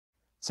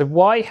So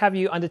why have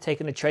you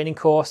undertaken a training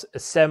course, a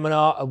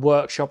seminar, a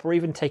workshop, or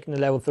even taken a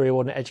level 3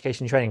 award in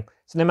education training?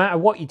 So no matter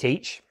what you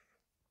teach,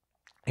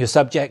 your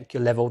subject,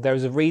 your level, there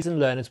is a reason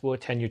learners will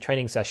attend your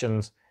training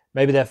sessions.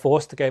 Maybe they're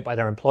forced to go by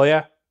their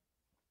employer.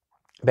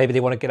 Maybe they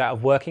want to get out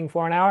of working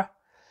for an hour.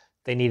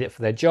 They need it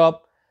for their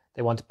job.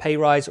 They want a pay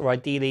rise, or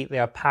ideally they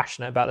are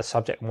passionate about the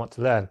subject and want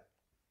to learn.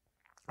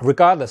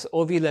 Regardless,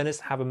 all of you learners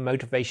have a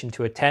motivation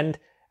to attend,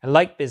 and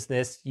like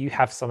business, you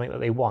have something that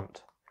they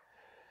want.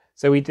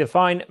 So we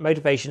define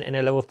motivation in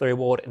a level 3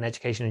 award in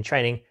education and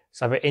training.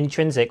 It's either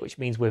intrinsic, which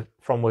means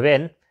from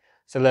within.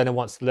 So the learner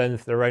wants to learn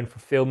for their own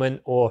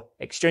fulfillment, or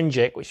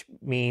extrinsic, which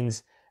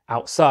means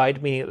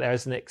outside, meaning that there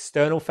is an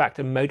external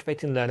factor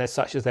motivating learners,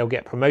 such as they'll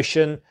get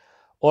promotion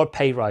or a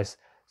pay rise.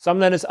 Some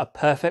learners are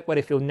perfect where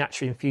they feel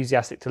naturally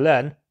enthusiastic to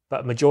learn,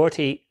 but a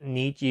majority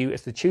need you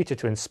as the tutor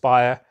to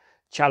inspire,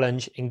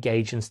 challenge,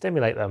 engage, and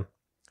stimulate them.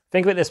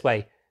 Think of it this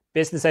way.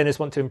 Business owners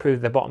want to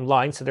improve their bottom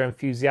line, so they're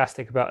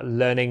enthusiastic about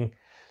learning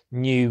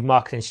new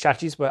marketing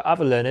strategies, where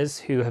other learners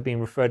who have been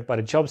referred by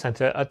the job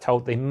centre are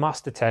told they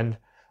must attend,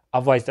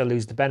 otherwise they'll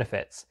lose the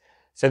benefits.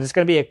 So there's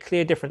going to be a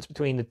clear difference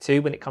between the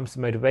two when it comes to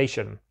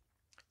motivation.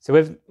 So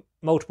with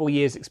multiple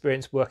years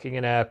experience working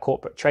in a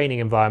corporate training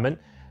environment,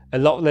 a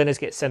lot of learners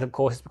get sent on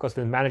courses because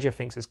the manager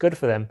thinks it's good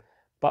for them.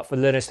 But for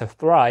learners to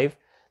thrive,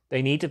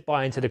 they need to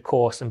buy into the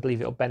course and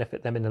believe it will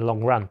benefit them in the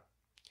long run.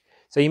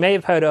 So you may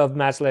have heard of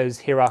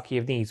Maslow's hierarchy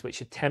of needs,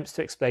 which attempts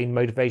to explain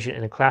motivation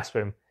in a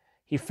classroom.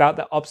 He felt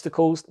that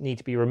obstacles need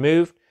to be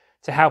removed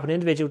to help an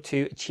individual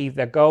to achieve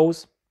their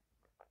goals,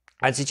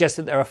 and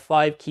suggested there are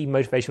 5 key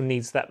motivational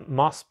needs that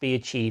must be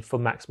achieved for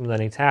maximum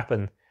learning to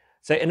happen.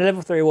 So in a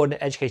level 3 award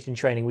in education and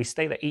training, we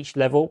state that each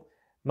level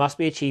must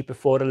be achieved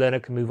before the learner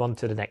can move on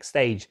to the next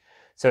stage.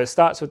 So it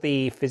starts with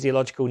the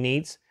physiological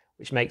needs,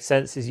 which makes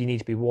sense, as you need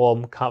to be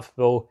warm,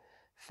 comfortable,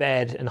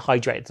 fed, and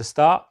hydrated to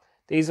start.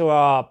 These are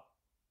our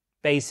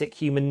basic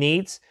human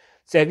needs.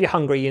 So if you're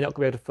hungry, you're not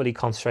going to be able to fully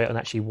concentrate on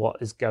actually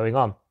what is going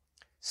on.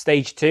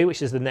 Stage 2,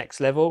 which is the next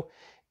level,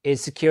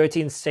 is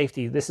security and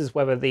safety. This is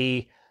whether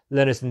the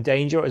learner's in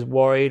danger or is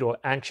worried or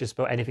anxious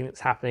about anything that's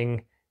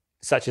happening,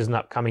 such as an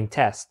upcoming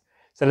test.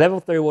 So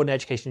level 3 award in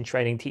education and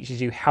training teaches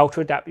you how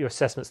to adapt your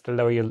assessments to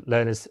lower your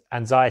learner's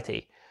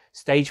anxiety.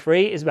 Stage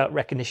 3 is about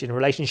recognition and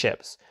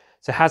relationships.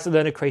 So has the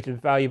learner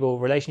created valuable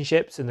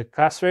relationships in the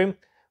classroom?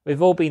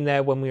 We've all been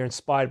there when we are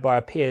inspired by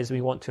our peers and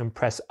we want to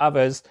impress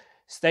others.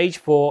 Stage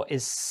 4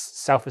 is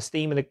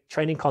self-esteem, and the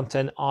training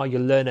content are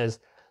your learners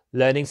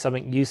learning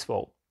something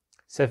useful.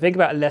 So think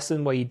about a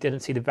lesson where you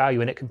didn't see the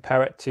value in it,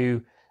 compare it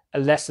to a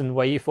lesson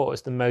where you thought it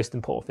was the most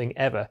important thing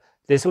ever.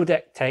 This will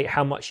dictate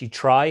how much you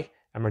try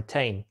and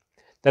retain.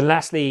 Then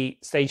lastly,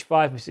 stage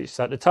 5, which is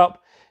at the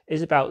top,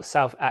 is about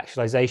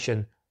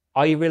self-actualization.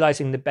 Are you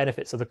realizing the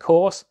benefits of the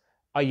course?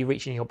 Are you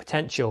reaching your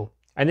potential?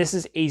 And this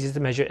is easy to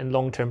measure in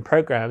long-term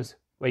programs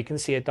where you can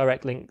see a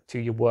direct link to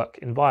your work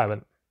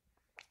environment.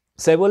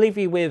 So we'll leave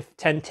you with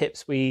 10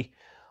 tips we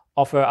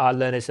offer our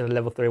learners in a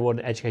level 3 award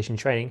in education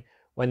training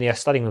when they are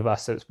studying with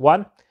us. So it's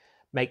 1,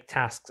 make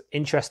tasks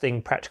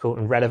interesting, practical,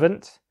 and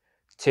relevant.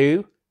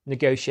 2,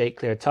 negotiate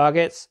clear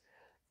targets.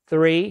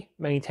 3,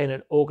 maintain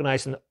an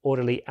organized and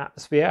orderly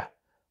atmosphere.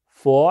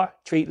 4,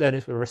 treat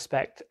learners with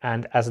respect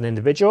and as an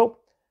individual.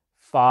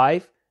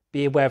 5,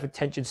 be aware of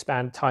attention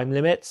span time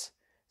limits.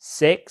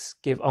 6,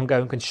 give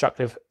ongoing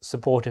constructive,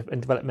 supportive,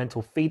 and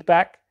developmental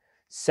feedback.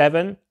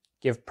 7,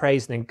 give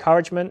praise and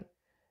encouragement.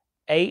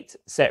 8,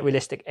 set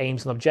realistic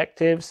aims and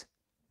objectives.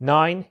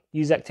 9,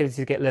 use activities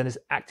to get learners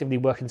actively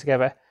working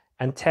together.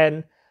 And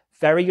 10,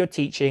 vary your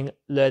teaching,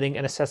 learning,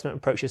 and assessment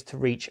approaches to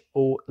reach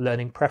all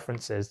learning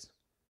preferences.